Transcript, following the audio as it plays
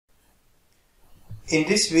In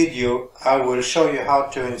this video I will show you how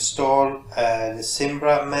to install the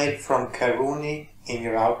Zimbra mail from Karuny in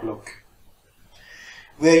your Outlook.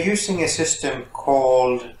 We are using a system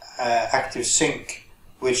called Active Sync,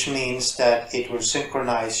 which means that it will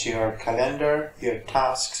synchronize your calendar, your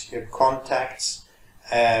tasks, your contacts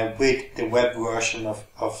with the web version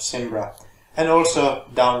of Zimbra, and also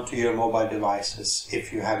down to your mobile devices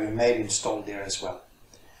if you have your mail installed there as well.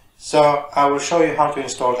 So I will show you how to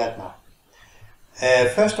install that now.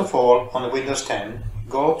 First of all, on the Windows 10,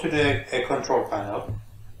 go to the control panel.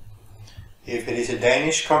 If it is a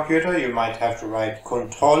Danish computer, you might have to write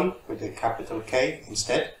control with a capital K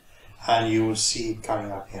instead, and you will see it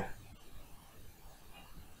coming up here.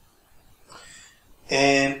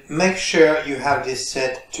 And make sure you have this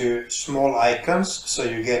set to small icons, so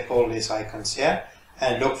you get all these icons here,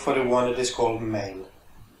 and look for the one that is called Mail.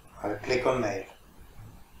 I'll click on Mail.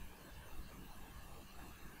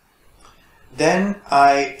 Then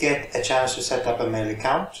I get a chance to set up a mail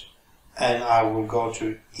account, and I will go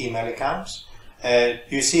to email accounts.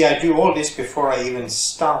 You see, I do all this before I even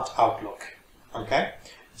start Outlook. Okay,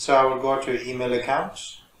 so I will go to email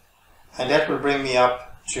accounts, and that will bring me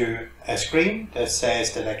up to a screen that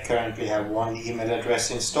says that I currently have one email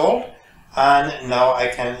address installed, and now I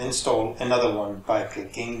can install another one by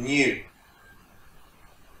clicking New.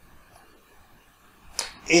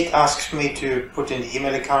 It asks me to put in the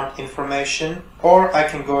email account information, or I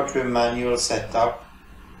can go to a manual setup,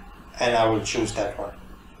 and I will choose that one.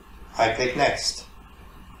 I click Next.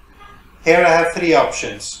 Here I have three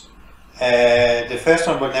options. The first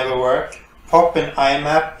one will never work. Pop and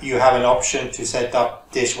IMAP, you have an option to set up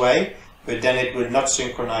this way, but then it will not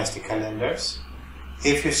synchronize the calendars.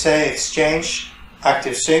 If you say Exchange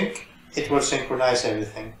Active Sync, it will synchronize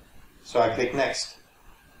everything. So I click Next.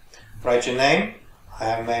 Write your name. I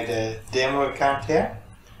have made a demo account here.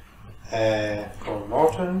 Called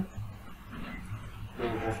Morton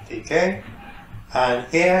FTK, and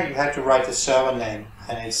here you have to write a server name,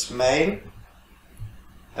 and it's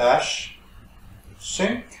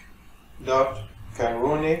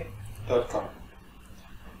mail-sync.karuny.com,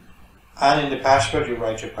 and in the password you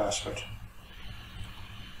write your password.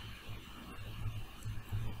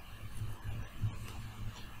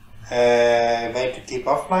 Mail to keep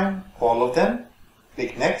offline, all of them.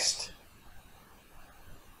 Click Next,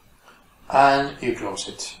 and you close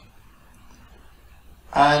it.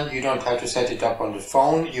 And you don't have to set it up on the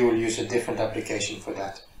phone, you will use a different application for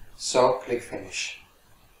that. So click Finish.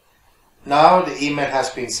 Now the email has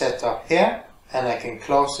been set up here, and I can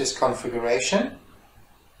close this configuration,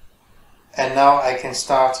 and now I can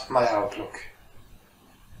start my Outlook.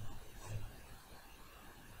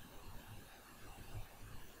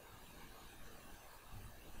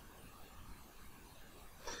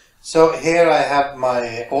 So here I have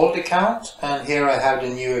my old account, and here I have the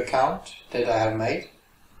new account that I have made.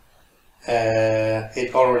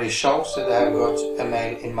 It already shows that I have got a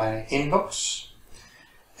mail in my inbox.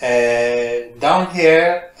 Down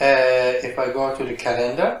here, if I go to the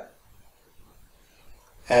calendar,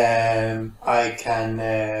 I can,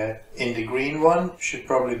 in the green one, should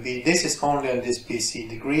probably be, this is only on this PC,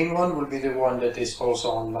 the green one will be the one that is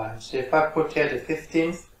also online. So if I put here the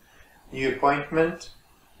 15th, new appointment,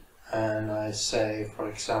 and I say, for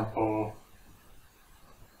example,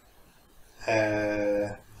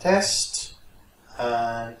 test,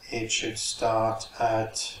 and it should start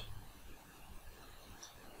at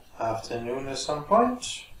afternoon at some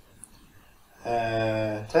point.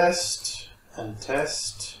 Test and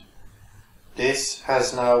test. This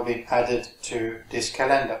has now been added to this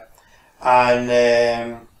calendar, and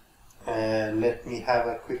let me have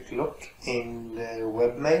a quick look in the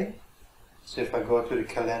webmail. So if I go to the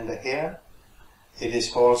calendar here, it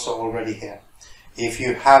is also already here. If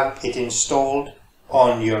you have it installed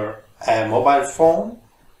on your mobile phone,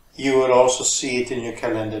 you will also see it in your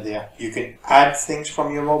calendar there. You can add things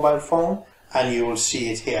from your mobile phone, and you will see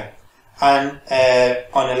it here. And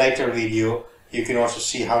on a later video, you can also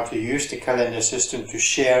see how to use the calendar system to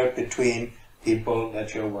share it between people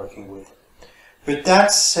that you're working with. But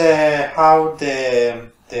that's how the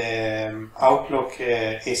Outlook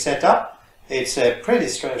is set up. It's pretty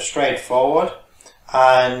straightforward,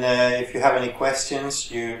 and if you have any questions,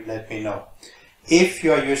 you let me know. If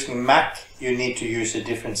you are using Mac, you need to use a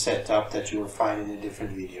different setup that you will find in a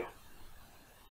different video.